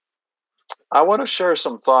I want to share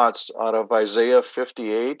some thoughts out of Isaiah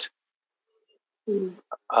 58. Mm.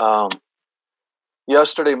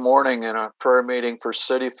 Yesterday morning in a prayer meeting for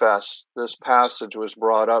City Fest, this passage was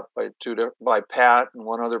brought up by Pat and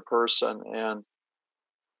one other person, and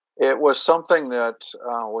it was something that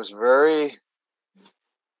was very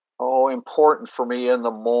important for me in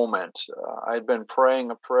the moment. I'd been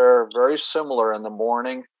praying a prayer very similar in the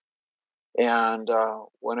morning, and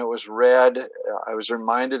when it was read, I was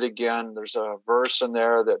reminded again. There's a verse in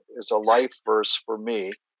there that is a life verse for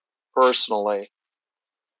me personally.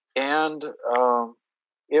 And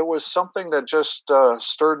it was something that just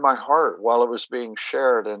stirred my heart while it was being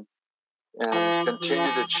shared, and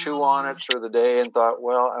continued to chew on it through the day, and thought,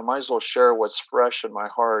 well, I might as well share what's fresh in my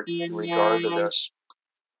heart in regard to this.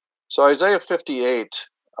 So Isaiah 58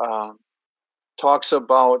 talks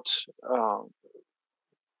about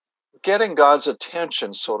getting God's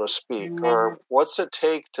attention, so to speak, or what's it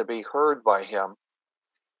take to be heard by him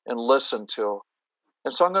and listened to.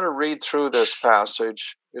 And so I'm going to read through this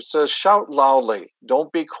passage. It says, shout loudly,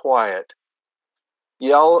 don't be quiet.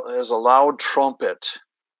 Yell as a loud trumpet.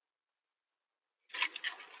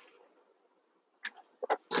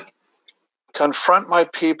 Confront my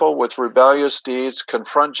people with rebellious deeds.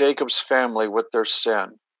 Confront Jacob's family with their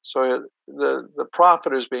sin. So the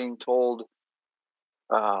prophet is being told,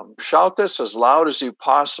 shout this as loud as you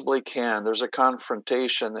possibly can. There's a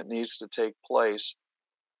confrontation that needs to take place.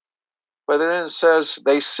 But then it says,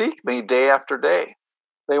 they seek me day after day.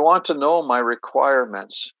 They want to know my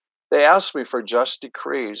requirements. They ask me for just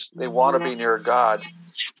decrees. They want to be near God.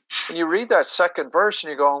 And you read that second verse and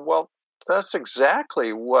you're going, well, that's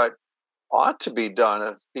exactly what ought to be done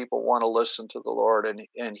if people want to listen to the Lord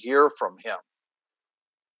and hear from him.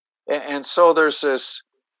 And so there's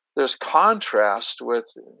this contrast with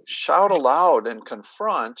shout aloud and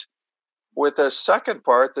confront, with a second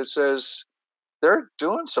part that says they're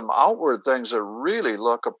doing some outward things that really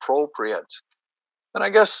look appropriate. And I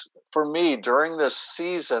guess for me, during this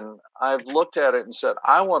season, I've looked at it and said,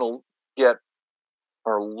 I want to get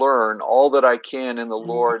or learn all that I can in the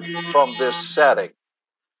Lord from this setting.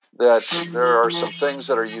 That there are some things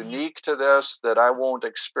that are unique to this that I won't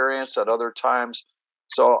experience at other times.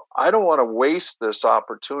 So I don't want to waste this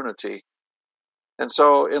opportunity. And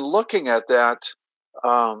so in looking at that,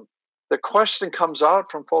 the question comes out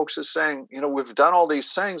from folks is saying, we've done all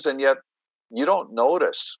these things and yet you don't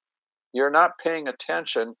notice. You're not paying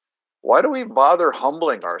attention. Why do we bother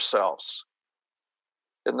humbling ourselves?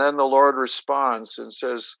 And then the Lord responds and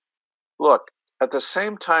says, look, at the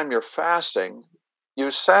same time you're fasting,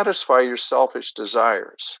 you satisfy your selfish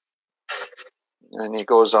desires. And he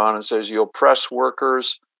goes on and says, you oppress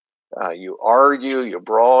workers, you argue, you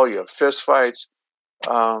brawl, you have fistfights.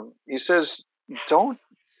 He says, don't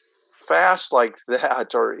fast like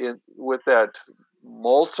that or with that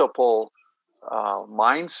multiple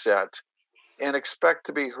mindset and expect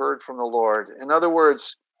to be heard from the Lord. In other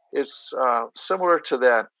words, it's similar to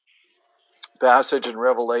that passage in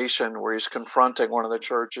Revelation where he's confronting one of the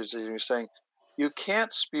churches and he's saying, you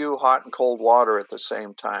can't spew hot and cold water at the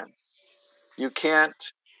same time. You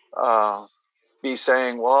can't be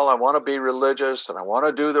saying, well, I want to be religious and I want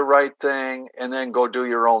to do the right thing and then go do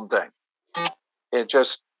your own thing. It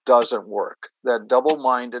just doesn't work. That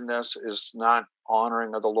double-mindedness is not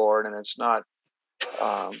honoring of the Lord, and it's not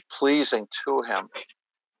pleasing to him.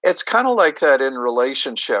 It's kind of like that in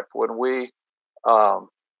relationship when we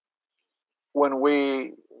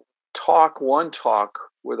talk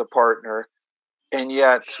with a partner, and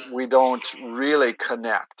yet we don't really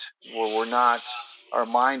connect, where we're not, our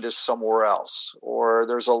mind is somewhere else, or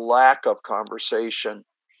there's a lack of conversation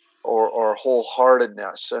or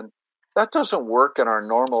wholeheartedness. And that doesn't work in our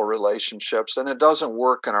normal relationships, and it doesn't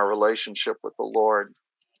work in our relationship with the Lord.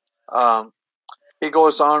 He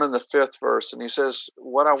goes on in the 5th verse, and he says,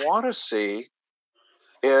 what I want to see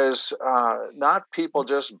is not people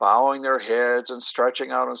just bowing their heads and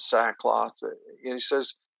stretching out in sackcloth. He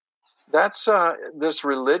says, that's this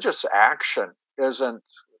religious action isn't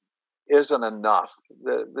enough.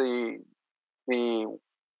 The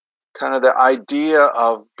kind of the idea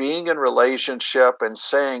of being in relationship and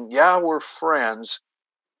saying, yeah, we're friends,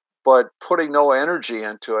 but putting no energy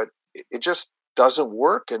into it, it just doesn't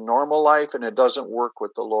work in normal life, and it doesn't work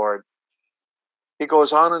with the Lord. He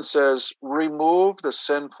goes on and says, remove the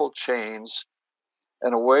sinful chains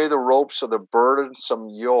and away the ropes of the burdensome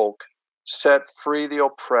yoke, set free the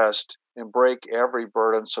oppressed and break every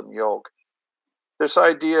burdensome yoke. This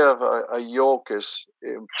idea of a yoke is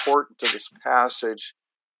important to this passage,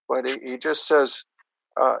 but he just says,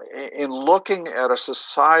 in looking at a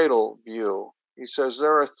societal view, He says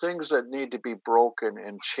there are things that need to be broken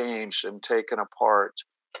and changed and taken apart.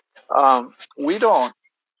 We don't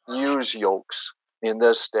use yokes in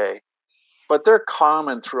this day, but they're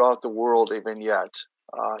common throughout the world even yet.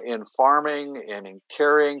 In farming and in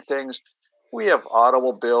carrying things, we have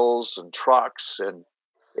automobiles and trucks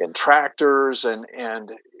and tractors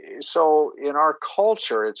and so in our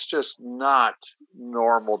culture, it's just not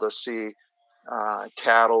normal to see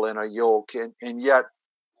cattle in a yoke, and yet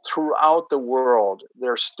throughout the world,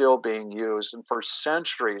 they're still being used. And for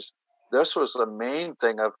centuries, this was the main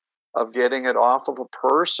thing of getting it off of a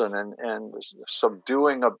person and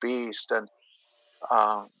subduing a beast. And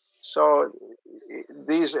um, so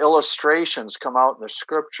these illustrations come out in the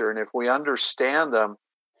scripture, and if we understand them,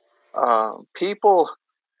 people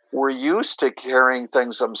were used to carrying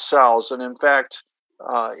things themselves. And in fact,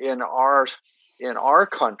 in our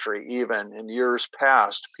country, even in years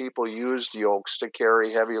past, people used yokes to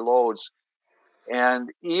carry heavy loads.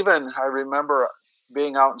 And even I remember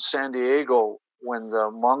being out in San Diego when the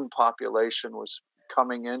Hmong population was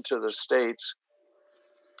coming into the States,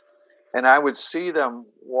 and I would see them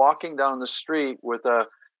walking down the street with a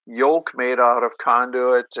yoke made out of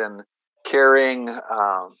conduit and carrying.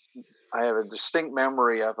 I have a distinct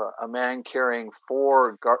memory of a man carrying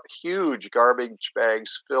four huge garbage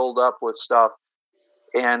bags filled up with stuff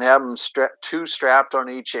and have them two strapped on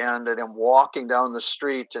each end, and him walking down the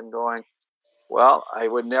street and going, well, I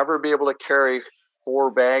would never be able to carry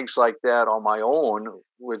four bags like that on my own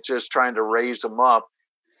with just trying to raise them up.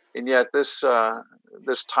 And yet this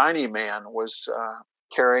tiny man was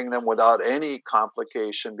carrying them without any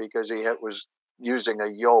complication because was using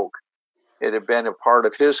a yoke. It had been a part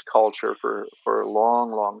of his culture for a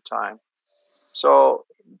long, long time. So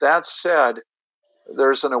that said,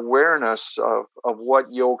 there's an awareness of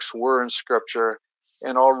what yokes were in Scripture.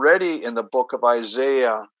 And already in the book of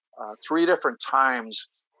Isaiah, three different times,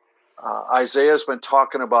 Isaiah's been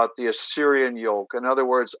talking about the Assyrian yoke. In other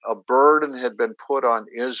words, a burden had been put on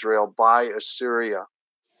Israel by Assyria.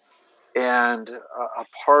 And a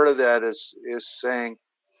part of that is saying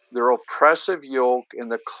their oppressive yoke and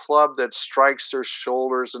the club that strikes their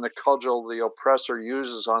shoulders and the cudgel the oppressor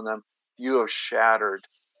uses on them, you have shattered.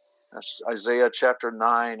 That's Isaiah chapter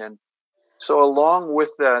 9. And so along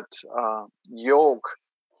with that yoke,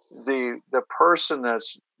 the person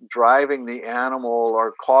that's driving the animal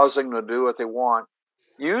or causing them to do what they want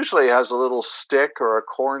usually has a little stick or a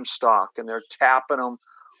corn stalk, and they're tapping them.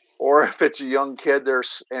 Or if it's a young kid,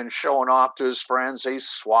 and showing off to his friends, he's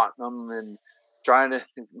swatting them and trying to.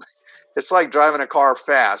 It's like driving a car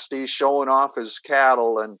fast. He's showing off his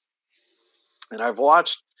cattle, and I've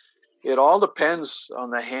watched. It all depends on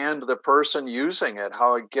the hand of the person using it,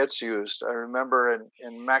 how it gets used. I remember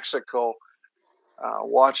in Mexico,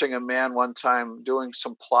 watching a man one time doing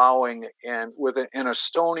some plowing and in a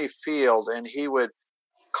stony field, and he would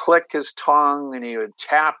click his tongue and he would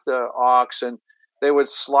tap the ox, and they would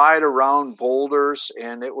slide around boulders,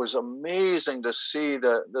 and it was amazing to see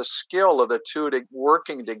the skill of the two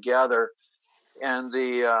working together. And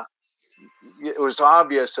it was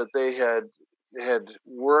obvious that they had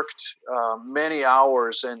worked many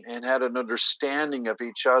hours and had an understanding of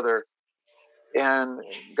each other. And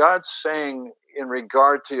God's saying in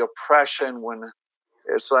regard to oppression, when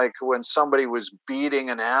it's like when somebody was beating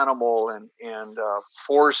an animal and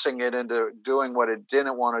forcing it into doing what it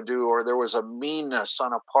didn't want to do, or there was a meanness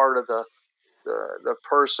on a part of the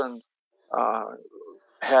person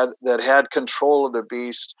had control of the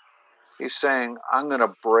beast. He's saying, I'm going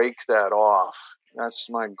to break that off. That's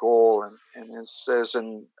my goal. And it says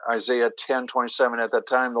in Isaiah 10:27, at that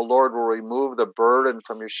time, the Lord will remove the burden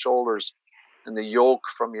from your shoulders and the yoke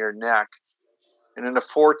from your neck. And in the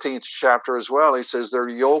 14th chapter as well, he says, their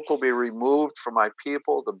yoke will be removed from my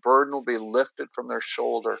people. The burden will be lifted from their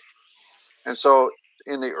shoulder. And so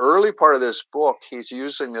in the early part of this book, he's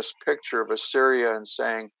using this picture of Assyria and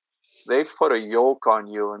saying, they've put a yoke on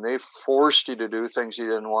you and they've forced you to do things you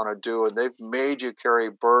didn't want to do. And they've made you carry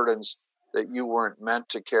burdens that you weren't meant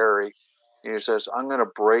to carry. And he says, I'm going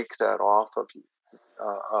to break that off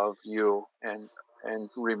of you and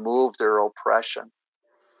remove their oppression.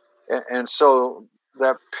 And so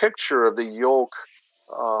that picture of the yoke,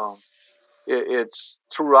 it's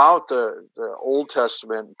throughout the Old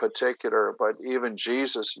Testament in particular, but even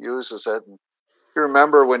Jesus uses it. And you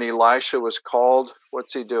remember when Elisha was called,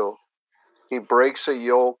 what's he do? He breaks a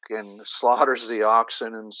yoke and slaughters the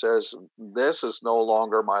oxen and says, this is no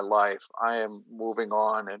longer my life. I am moving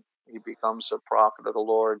on. And he becomes a prophet of the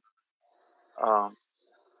Lord.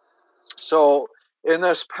 So in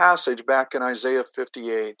this passage back in Isaiah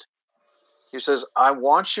 58, He says, I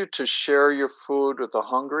want you to share your food with the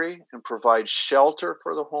hungry and provide shelter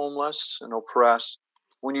for the homeless and oppressed.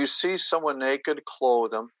 When you see someone naked,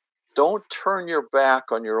 clothe them. Don't turn your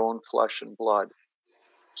back on your own flesh and blood.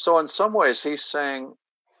 So in some ways, he's saying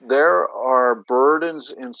there are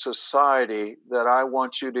burdens in society that I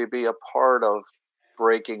want you to be a part of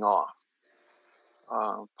breaking off.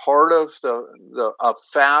 Part of a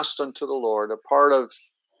fast unto the Lord, a part of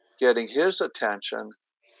getting his attention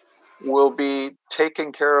will be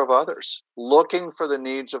taking care of others, looking for the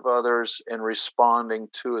needs of others and responding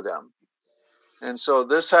to them. And so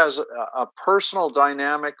this has a personal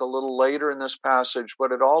dynamic a little later in this passage,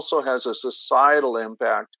 but it also has a societal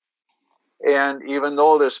impact. And even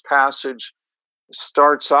though this passage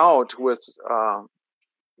starts out with,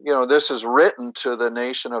 this is written to the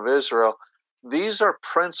nation of Israel, these are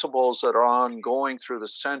principles that are ongoing through the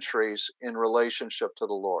centuries in relationship to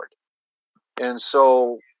the Lord. And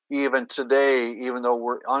so even today, even though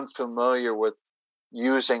we're unfamiliar with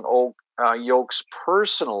using yokes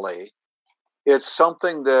personally, it's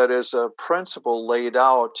something that is a principle laid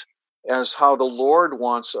out as how the Lord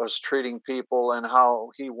wants us treating people and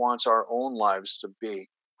how he wants our own lives to be.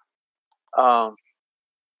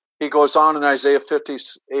 He goes on in Isaiah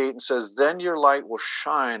 58 and says, then your light will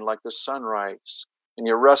shine like the sunrise, and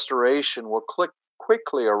your restoration will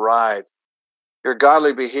quickly arrive. Your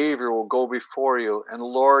godly behavior will go before you, and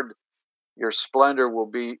Lord, your splendor will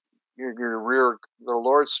be your rear. The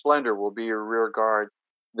Lord's splendor will be your rear guard.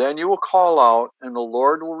 Then you will call out, and the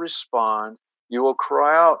Lord will respond. You will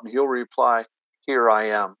cry out, and he'll reply, here I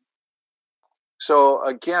am. So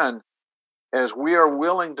again, as we are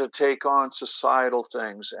willing to take on societal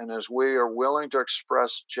things, and as we are willing to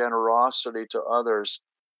express generosity to others,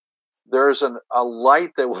 there's a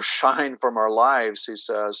light that will shine from our lives, he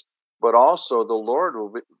says, but also the Lord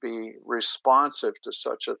will be responsive to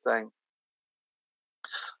such a thing.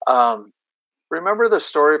 Remember the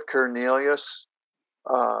story of Cornelius?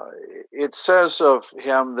 It says of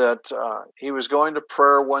him that he was going to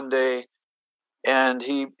prayer one day, and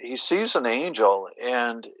he sees an angel,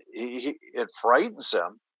 and it frightens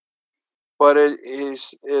him. But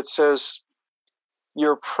it says,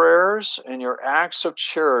 your prayers and your acts of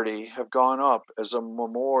charity have gone up as a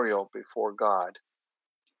memorial before God.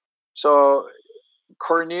 So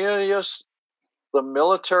Cornelius, the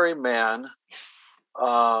military man,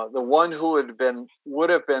 the one who would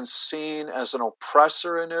have been seen as an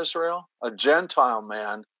oppressor in Israel, a Gentile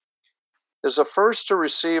man, is the first to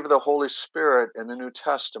receive the Holy Spirit in the New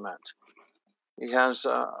Testament.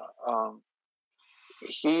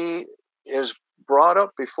 He is brought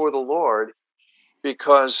up before the Lord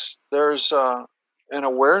because there's an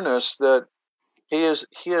awareness that he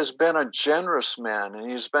has been a generous man,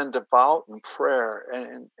 and he's been devout in prayer,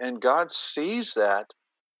 and God sees that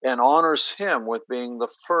and honors him with being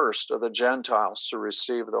the first of the Gentiles to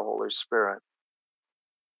receive the Holy Spirit.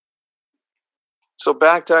 So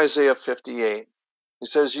back to Isaiah 58. He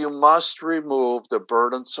says, you must remove the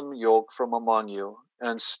burdensome yoke from among you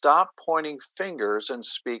and stop pointing fingers and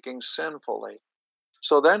speaking sinfully.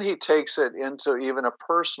 So then he takes it into even a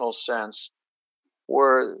personal sense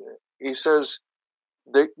where he says,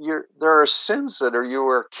 there are sins that you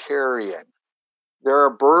are carrying. There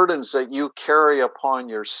are burdens that you carry upon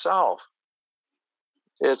yourself.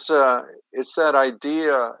 It's that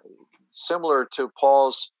idea similar to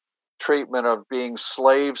Paul's treatment of being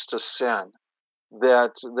slaves to sin,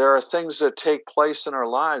 that there are things that take place in our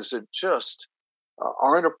lives that just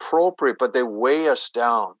aren't appropriate, but they weigh us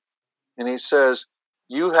down. And he says,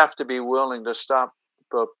 you have to be willing to stop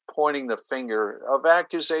pointing the finger of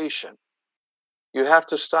accusation. You have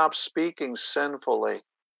to stop speaking sinfully.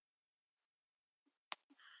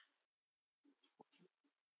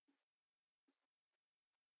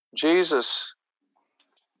 Jesus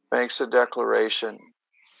makes a declaration.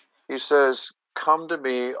 He says, come to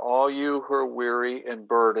me, all you who are weary and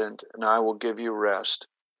burdened, and I will give you rest.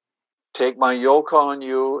 Take my yoke on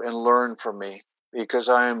you and learn from me, because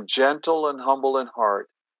I am gentle and humble in heart,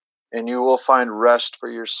 and you will find rest for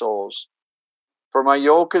your souls. For my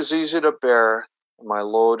yoke is easy to bear, and my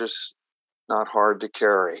load is not hard to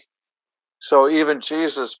carry. So even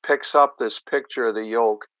Jesus picks up this picture of the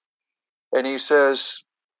yoke, and he says,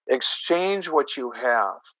 exchange what you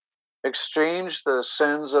have. Exchange the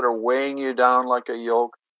sins that are weighing you down like a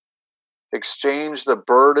yoke. Exchange the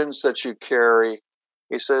burdens that you carry.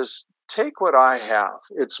 He says, take what I have.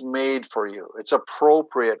 It's made for you. It's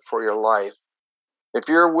appropriate for your life. If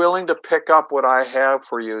you're willing to pick up what I have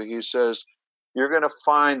for you, he says, you're going to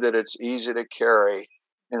find that it's easy to carry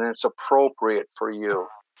and it's appropriate for you.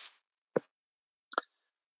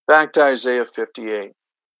 Back to Isaiah 58.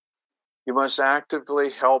 You must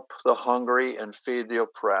actively help the hungry and feed the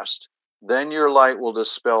oppressed. Then your light will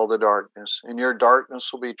dispel the darkness, and your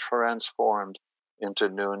darkness will be transformed into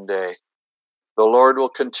noonday. The Lord will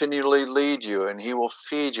continually lead you, and he will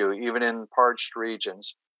feed you even in parched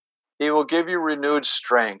regions. He will give you renewed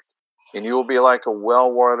strength, and you will be like a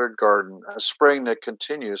well-watered garden, a spring that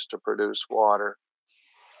continues to produce water.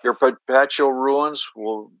 Your perpetual ruins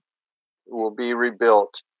will be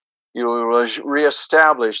rebuilt. You will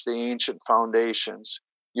reestablish the ancient foundations.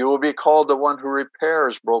 You will be called the one who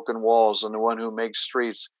repairs broken walls and the one who makes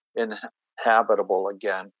streets inhabitable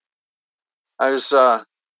again. I was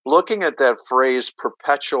looking at that phrase,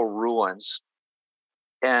 perpetual ruins,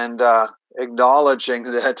 and acknowledging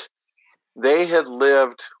that they had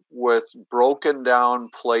lived with broken down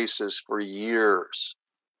places for years.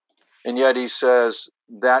 And yet he says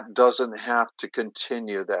that doesn't have to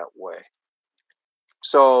continue that way.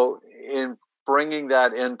 So in bringing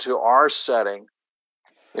that into our setting,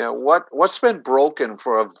 what's been broken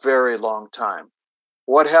for a very long time?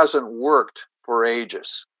 What hasn't worked for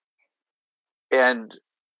ages? And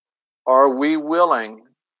are we willing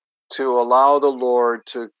to allow the Lord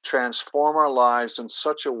to transform our lives in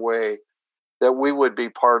such a way that we would be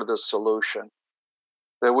part of the solution?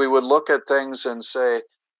 That we would look at things and say,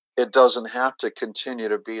 it doesn't have to continue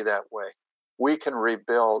to be that way. We can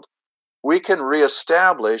rebuild. We can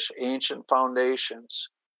reestablish ancient foundations.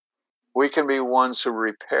 We can be ones who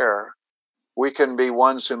repair. We can be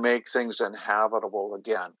ones who make things inhabitable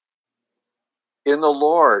again. In the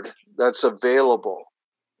Lord, that's available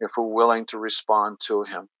if we're willing to respond to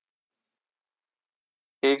him.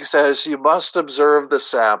 He says, you must observe the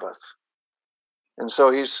Sabbath. And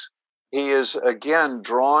so he is again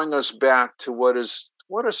drawing us back to what is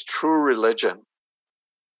true religion.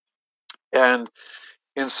 And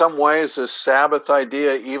in some ways, this Sabbath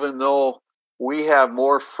idea, even though we have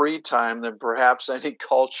more free time than perhaps any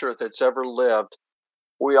culture that's ever lived,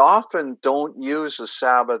 we often don't use the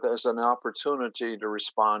Sabbath as an opportunity to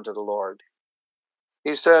respond to the Lord.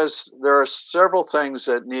 He says there are several things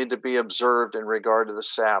that need to be observed in regard to the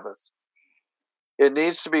Sabbath. It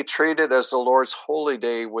needs to be treated as the Lord's holy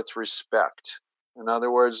day with respect. In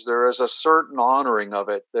other words, there is a certain honoring of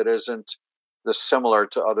it that isn't similar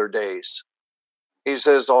to other days. He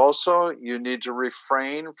says also you need to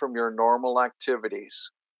refrain from your normal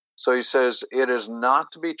activities. So he says it is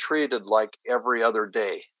not to be treated like every other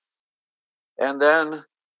day. And then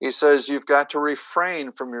he says you've got to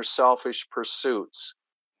refrain from your selfish pursuits.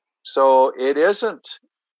 So it isn't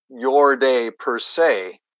your day per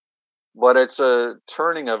se, but it's a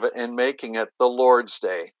turning of it and making it the Lord's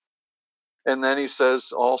day. And then he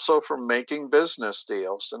says also from making business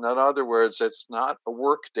deals. In other words, it's not a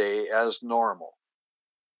work day as normal,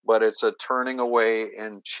 but it's a turning away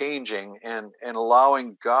and changing and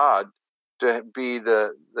allowing God to be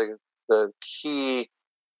the key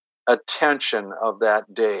attention of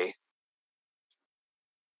that day.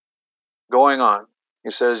 Going on, he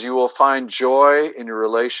says, you will find joy in your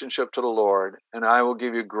relationship to the Lord, and I will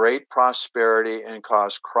give you great prosperity and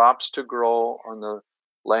cause crops to grow on the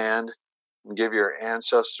land and give your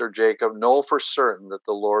ancestor Jacob know for certain that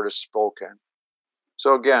the Lord has spoken.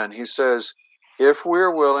 So again, he says, if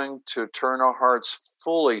we're willing to turn our hearts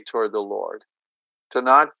fully toward the Lord, to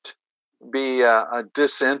not be a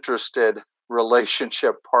disinterested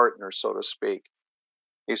relationship partner, so to speak,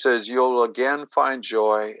 he says, you'll again find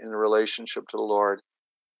joy in the relationship to the Lord,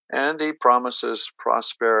 and he promises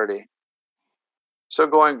prosperity. So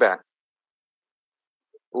going back,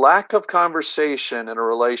 lack of conversation in a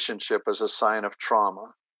relationship is a sign of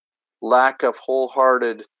trauma. Lack of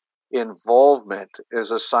wholehearted involvement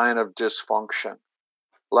is a sign of dysfunction.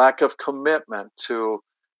 Lack of commitment to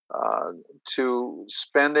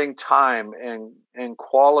spending time and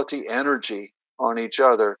quality energy on each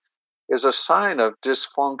other is a sign of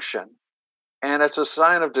dysfunction. And it's a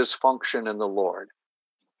sign of dysfunction in the Lord.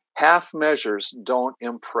 Half measures don't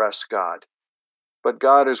impress God. But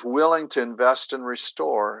God is willing to invest and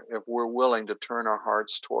restore if we're willing to turn our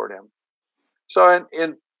hearts toward him. So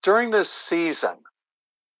during this season,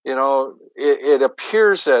 it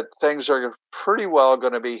appears that things are pretty well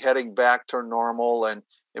going to be heading back to normal. And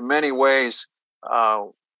in many ways,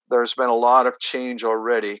 there's been a lot of change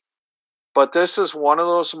already. But this is one of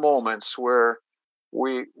those moments where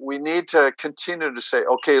we need to continue to say,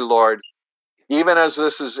 okay, Lord, even as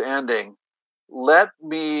this is ending, let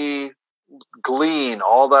me glean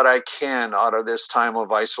all that I can out of this time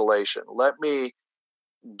of isolation. Let me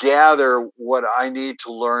gather what I need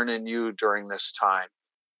to learn in you during this time,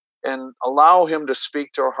 and allow him to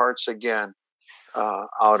speak to our hearts again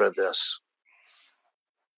out of this.